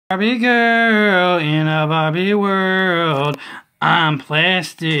Barbie girl in a Barbie world. I'm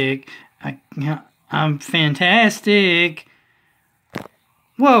plastic. I'm fantastic.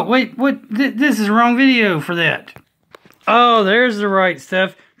 Whoa, wait, what? This is the wrong video for that. Oh, there's the right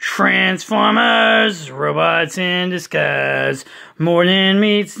stuff. Transformers, robots in disguise. More than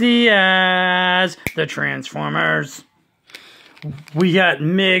meets the eyes. The Transformers. We got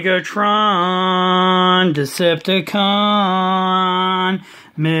Megatron, Decepticon,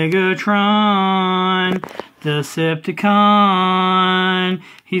 Megatron, Decepticon.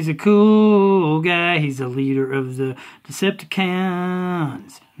 He's a cool guy. He's the leader of the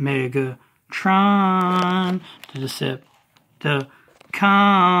Decepticons. Megatron, the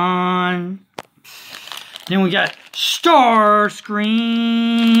Decepticon. Then we got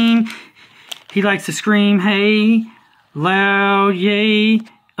Starscream. He likes to scream, hey. Loud, yay,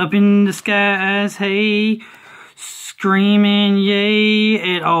 up in the skies, hey, screaming,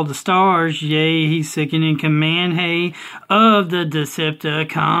 yay, at all the stars, yay, he's second in command, hey, of the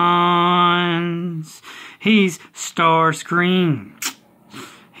Decepticons. He's Starscream.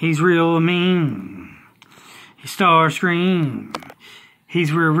 He's real mean. He's Starscream.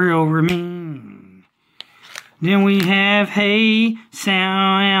 He's real mean. Then we have, hey,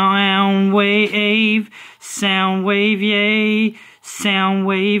 Soundwave, Soundwave, yay,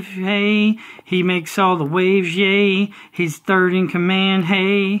 Soundwave, hey, he makes all the waves, yay, he's third in command,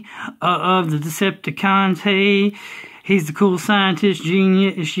 hey, of the Decepticons, hey, he's the cool scientist,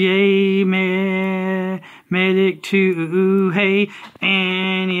 genius, yay, medic too, hey,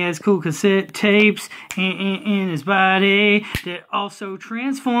 and he has cool cassette tapes in his body that also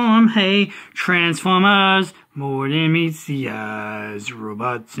transform, hey, Transformers. More than meets the eyes,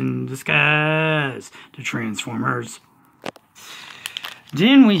 robots in disguise, the Transformers.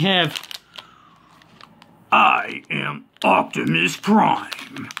 Then we have, I am Optimus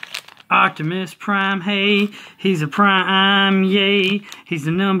Prime. Optimus Prime, hey, he's a prime, yay, he's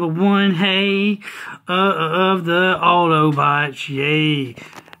the number one, hey, of the Autobots, yay.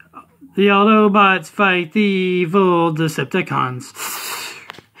 The Autobots fight the evil Decepticons.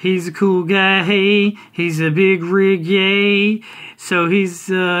 He's a cool guy, hey, he's a big rig, yay, so he's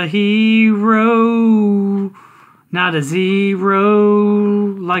a hero, not a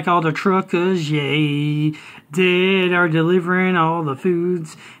zero, like all the truckers, yay, that are delivering all the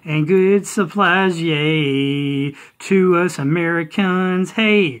foods and good supplies, yay, to us Americans,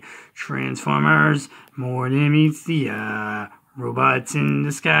 hey, Transformers, more than meets the eye, robots in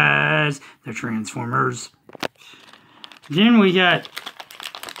disguise, the Transformers. Then we got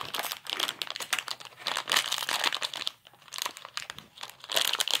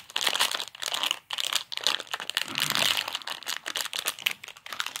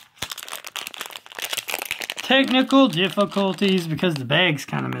technical difficulties because the bag's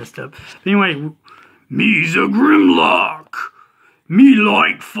kind of messed up. But anyway, me's a Grimlock. Me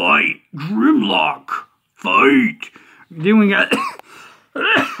like fight. Grimlock. Fight. Then we got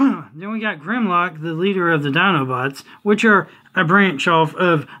Grimlock, the leader of the Dinobots, which are a branch off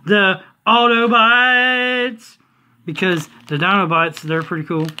of the Autobots. Because the Dinobots, they're pretty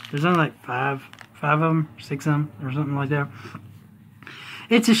cool. There's only like five of them, 6 of them, or something like that.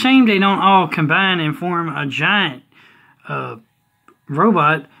 It's a shame they don't all combine and form a giant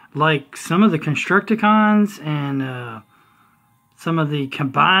robot like some of the Constructicons and some of the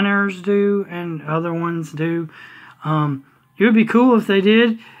Combiners do and other ones do. It would be cool if they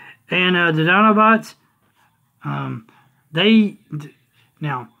did. And the Dinobots,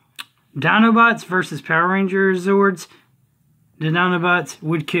 now, Dinobots versus Power Ranger Zords, the Dinobots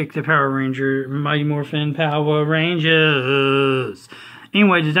would kick the Power Ranger, Mighty Morphin Power Rangers.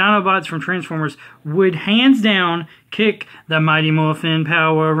 Anyway, the Dinobots from Transformers would hands down kick the Mighty Morphin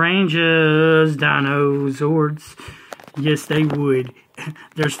Power Rangers Dinozords. Yes, they would.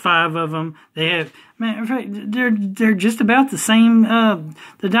 There's 5 of them. They have, man, in fact, they're just about the same. The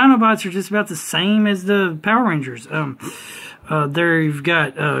Dinobots are just about the same as the Power Rangers. There you've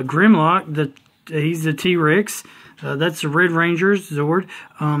got Grimlock. He's the T-Rex. That's the Red Ranger's Zord.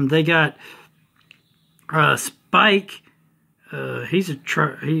 They got Spike. They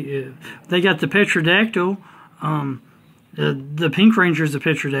got the Petrodactyl. The Pink Ranger's a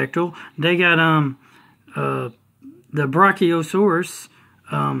Petrodactyl. They got the Brachiosaurus.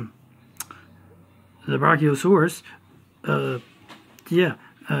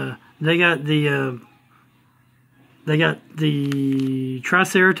 They got the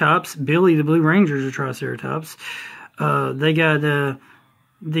Triceratops. Billy the Blue Ranger's a Triceratops. They got the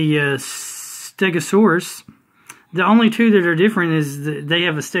Stegosaurus. The only 2 that are different is they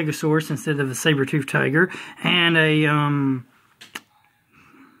have a Stegosaurus instead of a saber-toothed tiger, and a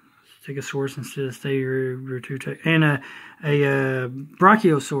Stegosaurus instead of Stegosaurus, and a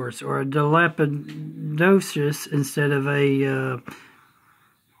Brachiosaurus or a Dilophosaurus instead of a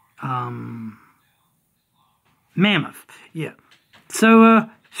mammoth. Yeah. So,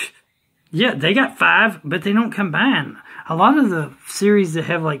 yeah, they got 5, but they don't combine. A lot of the series that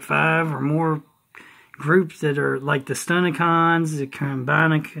have like 5 or more groups that are like the Stunicons, the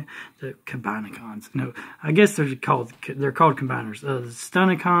Combinicons. No, I guess they're called combiners. The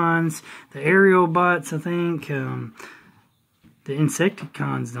Stunicons, the aerial bots, I think. The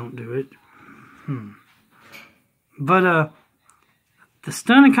Insecticons don't do it. But the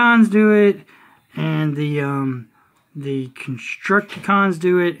Stunicons do it, and the Constructicons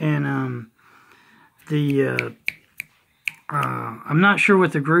do it, and I'm not sure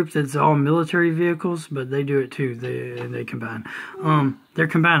what the group that's all military vehicles, but they do it too. They combine. They're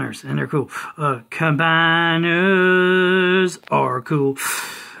combiners, and they're cool. Combiners are cool.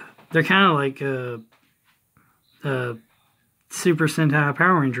 They're kind of like Super Sentai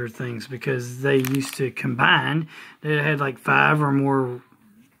Power Ranger things, because they used to combine. They had like 5 or more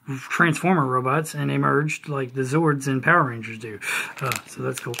Transformer robots, and they merged like the Zords and Power Rangers do. So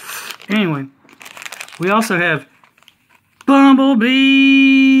that's cool. Anyway, we also have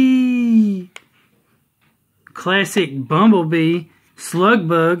Bumblebee! Classic Bumblebee.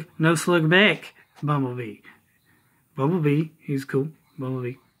 Slugbug, no slug back. Bumblebee. Bumblebee, he's cool.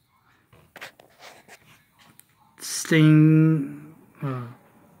 Bumblebee. Sting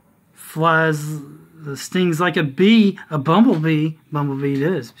stings like a bee. A bumblebee. Bumblebee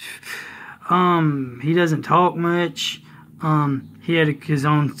does. He doesn't talk much. He had his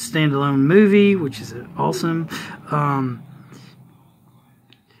own standalone movie, which is awesome.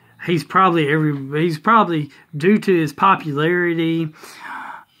 He's probably due to his popularity.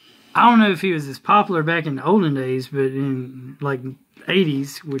 I don't know if he was as popular back in the olden days, but in like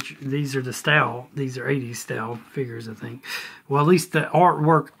 80s, which these are 80s style figures, I think. Well, at least the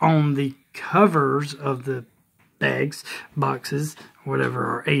artwork on the covers of the boxes, whatever,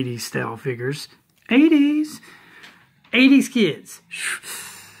 are 80s style figures. 80s kids.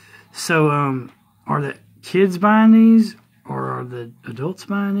 So, are the kids buying these? Or are the adults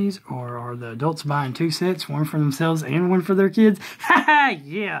buying these? Or are the adults buying 2 sets, one for themselves and one for their kids?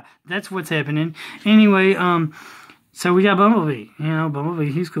 Yeah, that's what's happening. Anyway, so we got Bumblebee. You know,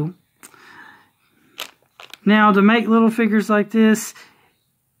 Bumblebee, he's cool. Now, to make little figures like this,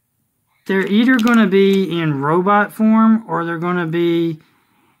 they're either going to be in robot form or they're going to be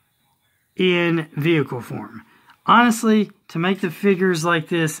in vehicle form. Honestly, to make the figures like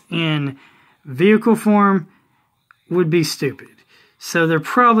this in vehicle form would be stupid. So they're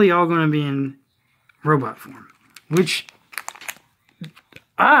probably all going to be in robot form, which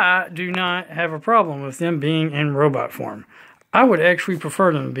I do not have a problem with them being in robot form. I would actually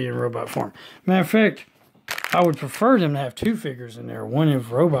prefer them to be in robot form. Matter of fact, I would prefer them to have 2 figures in there, one in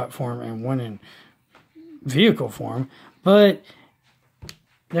robot form and one in vehicle form, but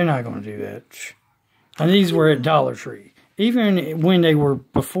they're not going to do that. And these were at Dollar Tree. Even when they were,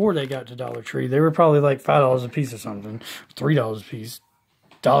 before they got to Dollar Tree, they were probably like $5 a piece or something. $3 a piece.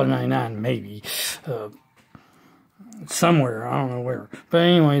 $1.99 maybe. Somewhere. I don't know where. But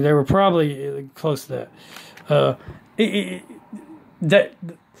anyway, they were probably close to that.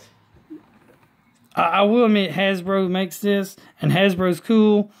 I will admit Hasbro makes this, and Hasbro's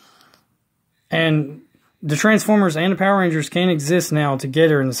cool. And the Transformers and the Power Rangers can exist now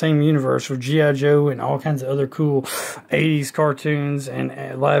together in the same universe with G.I. Joe and all kinds of other cool 80s cartoons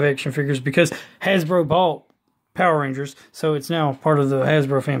and live action figures, because Hasbro bought Power Rangers, so it's now part of the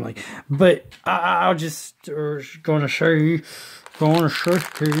Hasbro family. But I'll just going to show you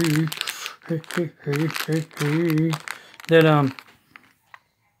that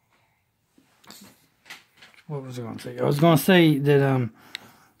what was I going to say? I was going to say that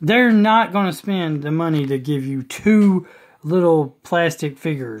they're not going to spend the money to give you 2 little plastic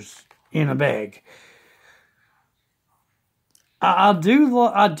figures in a bag. I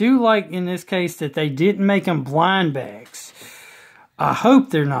do like in this case that they didn't make them blind bags. I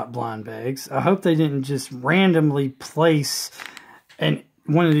hope they're not blind bags. I hope they didn't just randomly place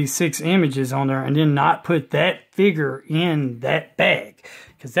one of these 6 images on there and then not put that figure in that bag,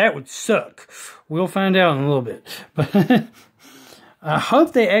 because that would suck. We'll find out in a little bit. But I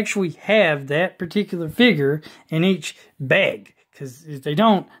hope they actually have that particular figure in each bag, because if they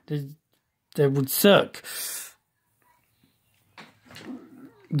don't, that would suck.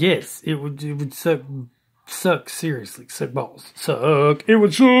 Yes, it would suck seriously. Suck balls. Suck. It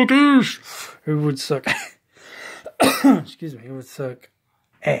would suck-ish. It would suck. Excuse me. It would suck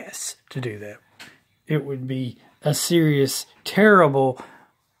ass to do that. It would be a serious, terrible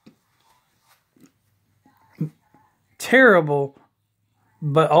terrible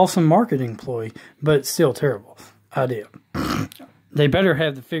but awesome marketing ploy, but still terrible idea. They better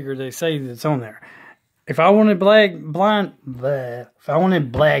have the figure they say that's on there. If I wanted if I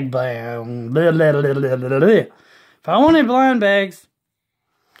wanted blind bags,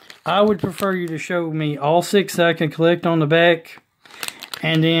 I would prefer you to show me all 6 that I can collect on the back,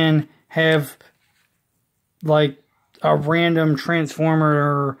 and then have like a random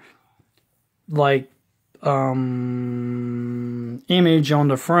Transformer like image on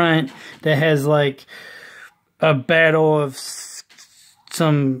the front that has like a battle of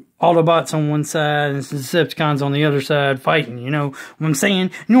some Autobots on one side and some Decepticons on the other side fighting. You know what I'm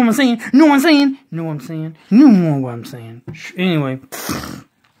saying? You know what I'm saying? You know what I'm saying? You know what I'm saying? You know what I'm saying? Anyway,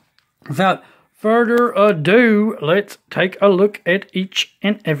 without further ado, let's take a look at each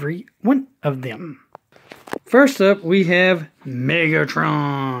and every one of them. First up, we have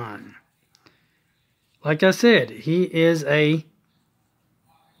Megatron. Like I said, he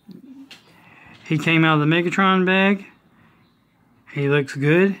came out of the Megatron bag. He looks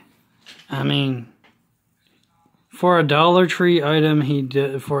good. I mean, for a Dollar Tree item,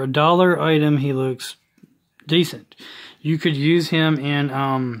 for a dollar item, he looks decent. You could use him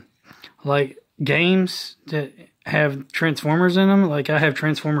in like games that have Transformers in them. Like I have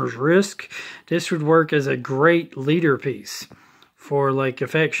Transformers Risk. This would work as a great leader piece for like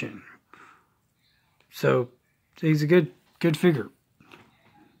affection. So he's a good figure.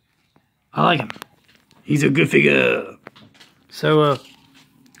 I like him. He's a good figure. So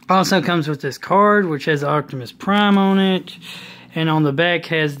also comes with this card, which has Optimus Prime on it, and on the back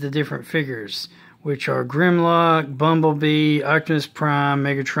has the different figures, which are Grimlock, Bumblebee, Optimus Prime,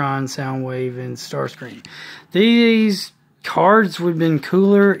 Megatron, Soundwave, and Starscream. These cards would have been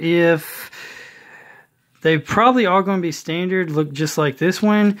cooler if they probably are going to be standard, look just like this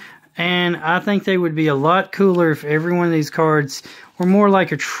one. And I think they would be a lot cooler if every one of these cards were more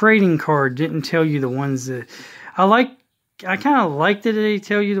like a trading card, didn't tell you the ones that... I kind of like that they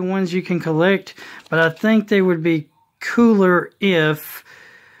tell you the ones you can collect, but I think they would be cooler if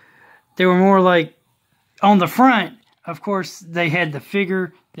they were more like... On the front, of course, they had the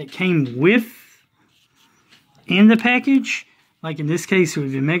figure that came with in the package. Like in this case, it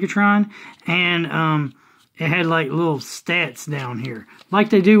would be Megatron. And it had like little stats down here. Like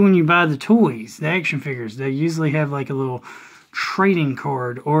they do when you buy the toys, the action figures. They usually have like a little trading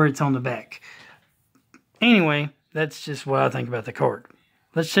card, or it's on the back. Anyway, that's just what I think about the card.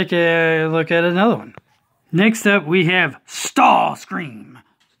 Let's take a look at another one. Next up, we have Starscream.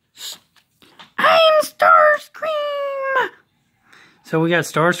 I'm Starscream! So we got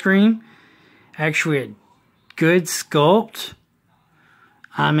Starscream. Actually a good sculpt.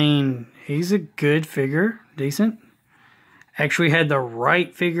 I mean, he's a good figure. Decent. Actually had the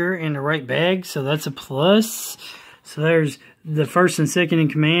right figure in the right bag, so that's a plus. So there's the first and second in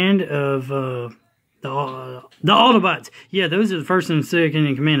command of the Autobots. Yeah, those are the first and second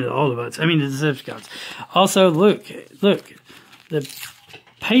in command of the Autobots. I mean, the Decepticons. Also, look. The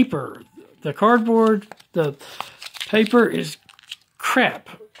paper, the cardboard, the paper is crap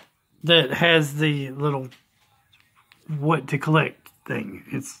that has the little what to collect thing.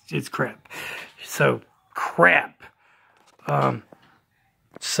 It's crap. So, crap.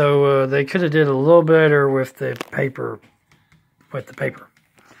 So they could have did a little better with the paper.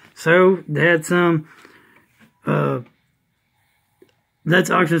 So they had some.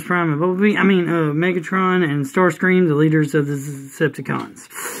 That's Optimus Prime and Bumblebee. I mean, Megatron and Starscream, the leaders of the Decepticons.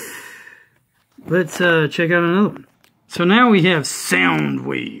 Let's check out another one. So now we have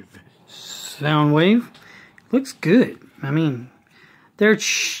Soundwave. Soundwave looks good. I mean,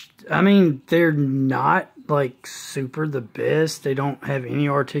 they're not like super the best. They don't have any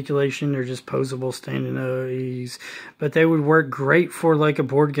articulation. They're just posable standing O's. But they would work great for like a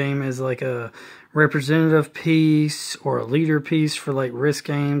board game as like a representative piece or a leader piece for like risk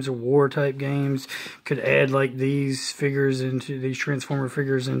games or war type games. Could add like these Transformer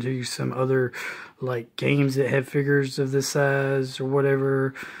figures into some other like games that have figures of this size or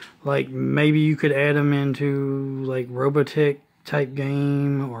whatever. Like maybe you could add them into like Robotech type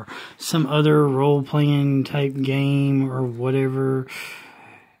game or some other role-playing type game or whatever.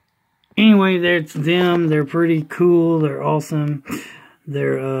 Anyway, that's them. They're pretty cool. They're awesome.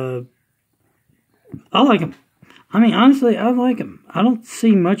 They're I like them. I mean, honestly, I like them. I don't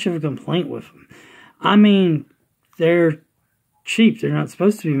see much of a complaint with them. I mean, they're cheap. They're not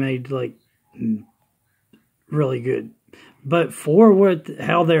supposed to be made like really good. But for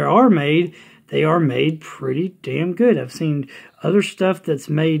how they are made pretty damn good. I've seen other stuff that's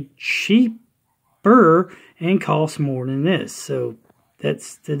made cheaper and costs more than this. So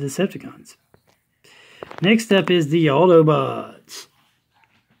that's the Decepticons. Next up is the Autobots.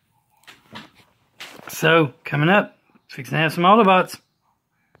 So, coming up, fixing to have some Autobots.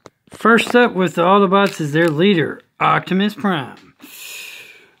 First up with the Autobots is their leader, Optimus Prime.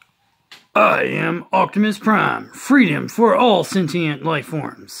 I am Optimus Prime, freedom for all sentient life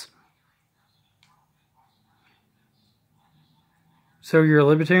forms. So you're a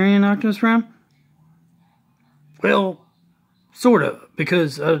libertarian, Optimus Prime? Well, sort of,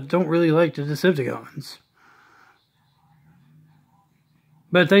 because I don't really like the Decepticons.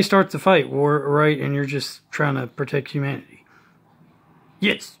 But they start the fight, right, and you're just trying to protect humanity.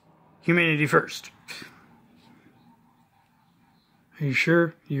 Yes, humanity first. Are you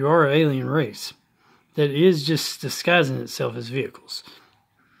sure? You are an alien race that is just disguising itself as vehicles.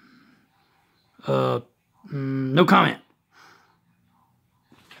 No comment.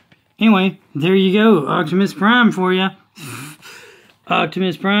 Anyway, there you go. Optimus Prime for you.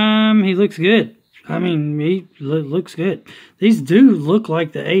 Optimus Prime, he looks good. I mean, he looks good. These do look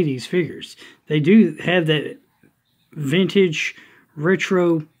like the 80s figures. They do have that vintage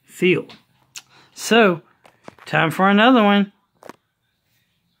retro feel. So, time for another one.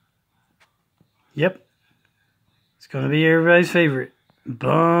 Yep. It's going to be everybody's favorite.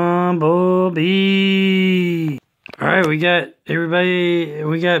 Bumblebee. Alright, we got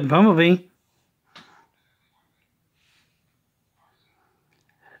Bumblebee.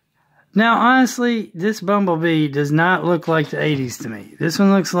 Now, honestly, this Bumblebee does not look like the 80s to me. This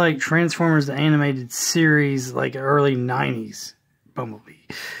one looks like Transformers the Animated Series, like early 90s Bumblebee.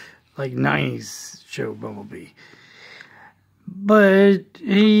 Like 90s show Bumblebee. But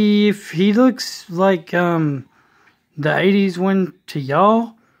if he looks like the 80s one to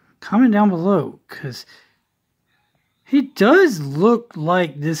y'all, comment down below, because he does look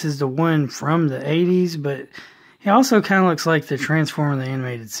like this is the one from the 80s, but he also kind of looks like the Transformer the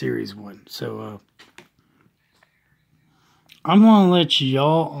Animated Series one. So, I'm going to let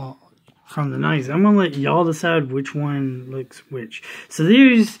y'all, from the 90s, I'm going to let y'all decide which one looks which. So,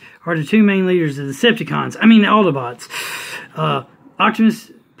 these are the two main leaders of the Decepticons. I mean, the Autobots.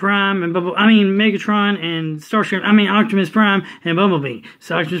 Optimus Prime and Megatron and Starscream. I mean, Optimus Prime and Bumblebee.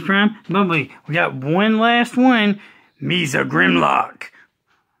 So, Optimus Prime and Bumblebee. We got one last one. Misa Grimlock.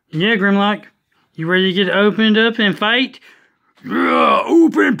 Yeah, Grimlock. You ready to get opened up and fight? Yeah,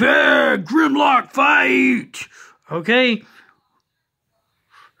 open bag, Grimlock fight! Okay.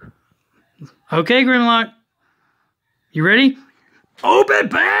 Okay, Grimlock. You ready? Open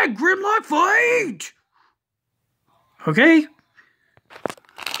bag, Grimlock fight! Okay.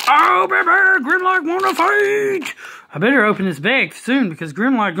 Open bag, Grimlock wanna fight! I better open this bag soon because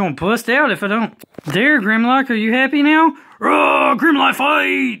Grimlock gonna bust out if I don't. There, Grimlock, are you happy now? Oh, Grimlock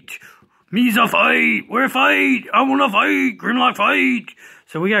fight! Me's a fight! We're a fight! I wanna fight! Grimlock fight!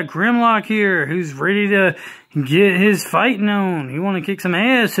 So we got Grimlock here who's ready to get his fighting on. He wanna kick some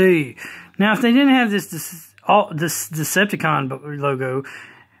ass, hey. Now if they didn't have this Decepticon logo,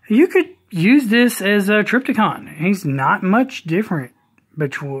 you could use this as a Tripticon. He's not much different.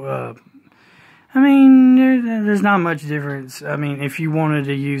 But, I mean, there's not much difference. I mean, if you wanted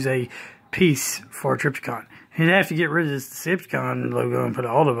to use a piece for a Tripticon, you'd have to get rid of this Decepticon logo and put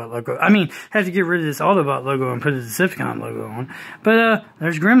an Autobot logo. I mean, have to get rid of this Autobot logo and put a Decepticon logo on. But,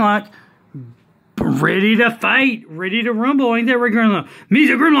 there's Grimlock. Ready to fight. Ready to rumble. Ain't that right, Grimlock? Me's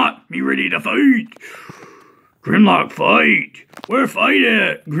a Grimlock. Me ready to fight. Grimlock fight. Where fight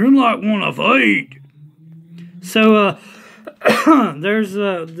at? Grimlock wanna fight. So, there's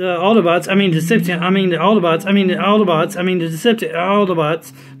the Autobots, the Autobots,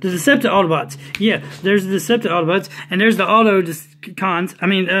 the Deceptic Autobots. Yeah, there's the Deceptic Autobots, and there's the Autocons, the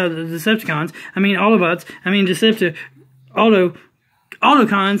Decepticons, Autobots,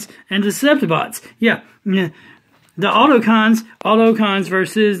 Autocons, and Deceptibots. Yeah. The Autocons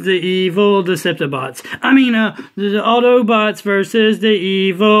versus the evil Deceptibots. The Autobots versus the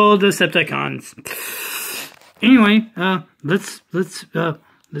evil Decepticons. Anyway, let's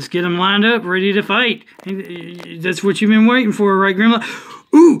get them lined up, ready to fight. That's what you've been waiting for, right, Grimlock?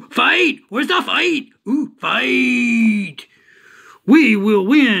 Ooh, fight! Where's the fight? Ooh, fight! We will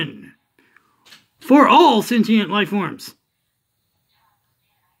win for all sentient life forms.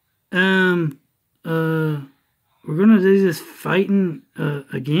 We're gonna do this fighting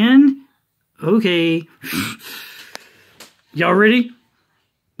again. Okay, y'all ready?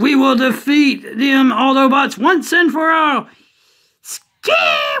 We will defeat them Autobots once and for all.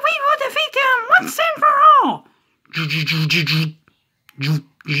 Yeah, we will defeat them once and for all.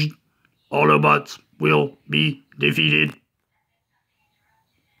 Autobots will be defeated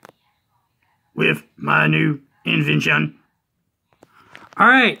with my new invention.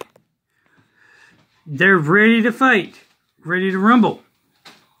 Alright. They're ready to fight. Ready to rumble.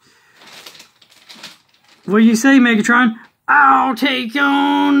 What do you say, Megatron? I'll take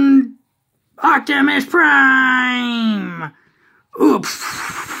on Optimus Prime! Oops!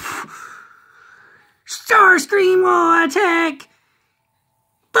 Starscream will attack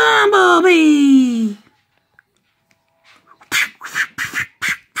Bumblebee!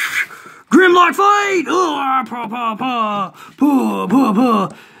 Grimlock fight! Oh, pa, pa, pa, pa, pa, pa.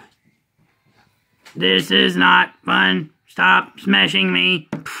 This is not fun. Stop smashing me.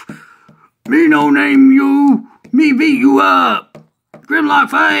 Me no name you. Me beat you up. Grimlock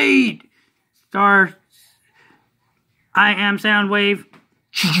fight. Star. I am Soundwave.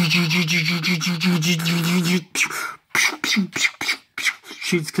 Shoots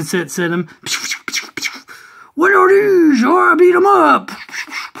cassettes at him. What are these? Oh, I beat him up.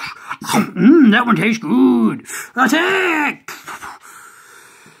 That one tastes good. Attack!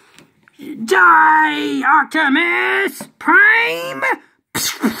 Die, Optimus Prime!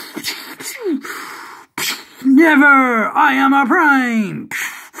 Never! I am a Prime!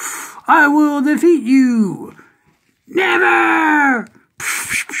 I will defeat you! Never!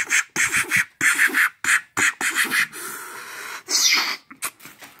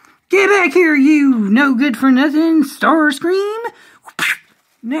 Get back here, you no good for nothing, Starscream!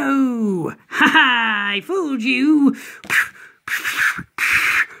 No! Ha ha! I fooled you!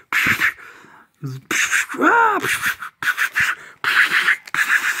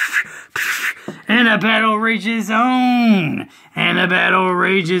 And the battle rages on. And the battle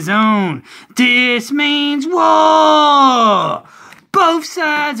rages on. This means war. Both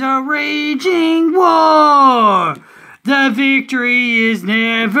sides are raging war. The victory is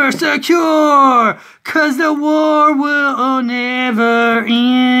never secure. 'Cause the war will never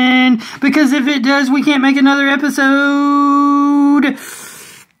end. Because if it does, we can't make another episode.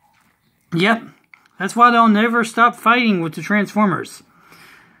 Yep. That's why they'll never stop fighting with the Transformers.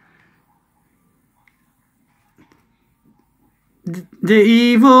 The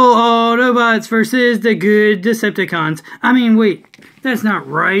evil Autobots versus the good Decepticons. I mean, wait. That's not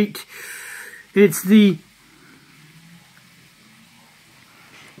right. It's the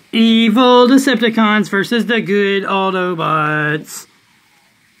evil Decepticons versus the good Autobots.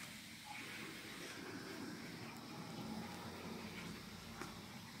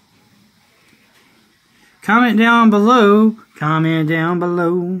 Comment down below. Comment down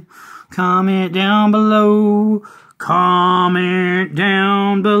below. Comment down below. Comment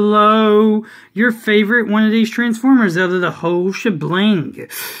down below your favorite one of these Transformers out of the whole shebang.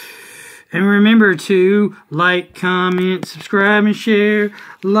 And remember to like, comment, subscribe, and share.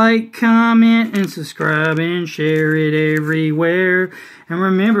 Like, comment, and subscribe, and share it everywhere. And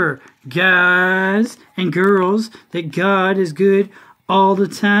remember, guys and girls, that God is good all the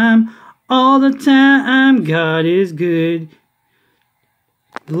time. All the time, God is good.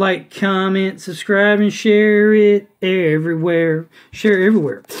 Like, comment, subscribe, and share it everywhere. Share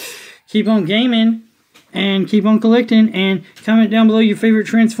everywhere. Keep on gaming and keep on collecting. And comment down below your favorite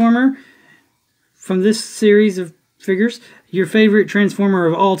Transformer from this series of figures. Your favorite Transformer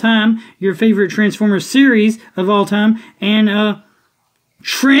of all time. Your favorite Transformer series of all time. And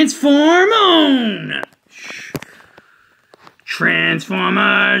transform on!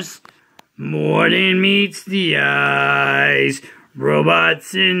 Transformers. More than meets the eyes.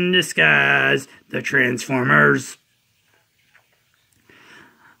 Robots in disguise. The Transformers.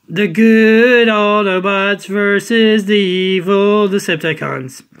 The good Autobots versus the evil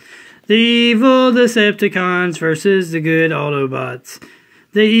Decepticons. The evil Decepticons versus the good Autobots.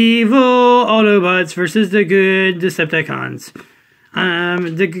 The evil Autobots versus the good Decepticons.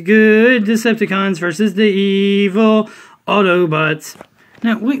 The good Decepticons versus the evil Autobots.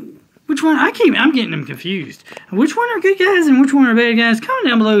 Now, wait. Which one? I'm getting them confused. Which one are good guys and which one are bad guys? Comment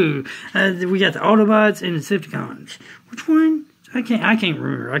down below. We got the Autobots and the Decepticons. Which one? I can't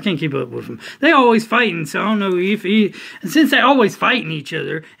remember. I can't keep up with them. They always fighting, so I don't know since they always fighting each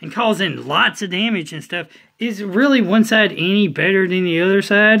other and causing lots of damage and stuff, is really one side any better than the other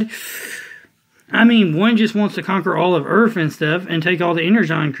side? I mean, one just wants to conquer all of Earth and stuff and take all the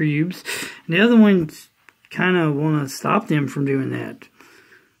Energon cubes. And the other ones kind of want to stop them from doing that.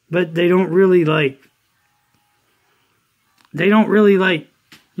 But they don't really like,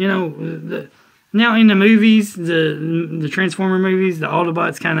 you know, now in the movies, the Transformer movies, the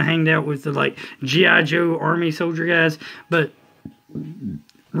Autobots kind of hanged out with the like G.I. Joe army soldier guys. But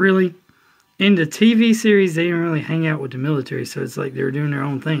really, in the TV series, they didn't really hang out with the military. So it's like they were doing their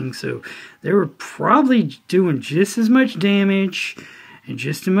own thing. So they were probably doing just as much damage and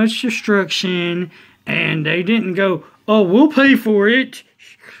just as much destruction. And they didn't go, oh, we'll pay for it.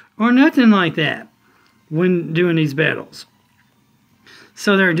 Or nothing like that. when doing these battles.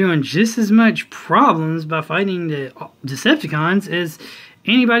 So they're doing just as much problems by fighting the Decepticons as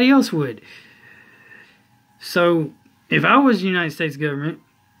anybody else would. So if I was the United States government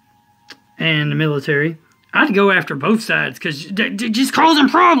and the military, I'd go after both sides because they're just causing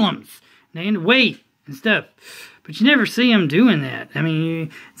problems. They end wait and stuff. But you never see them doing that. I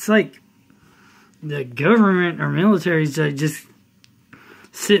mean, it's like the government or military is just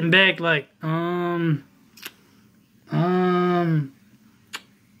sitting back like,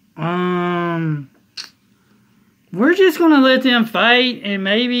 we're just going to let them fight and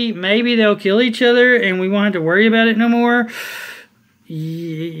maybe they'll kill each other and we won't have to worry about it no more.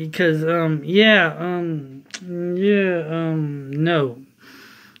 Because, no.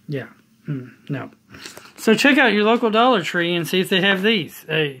 Yeah, no. So check out your local Dollar Tree and see if they have these.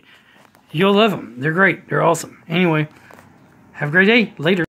 Hey, you'll love them. They're great. They're awesome. Anyway, have a great day. Later.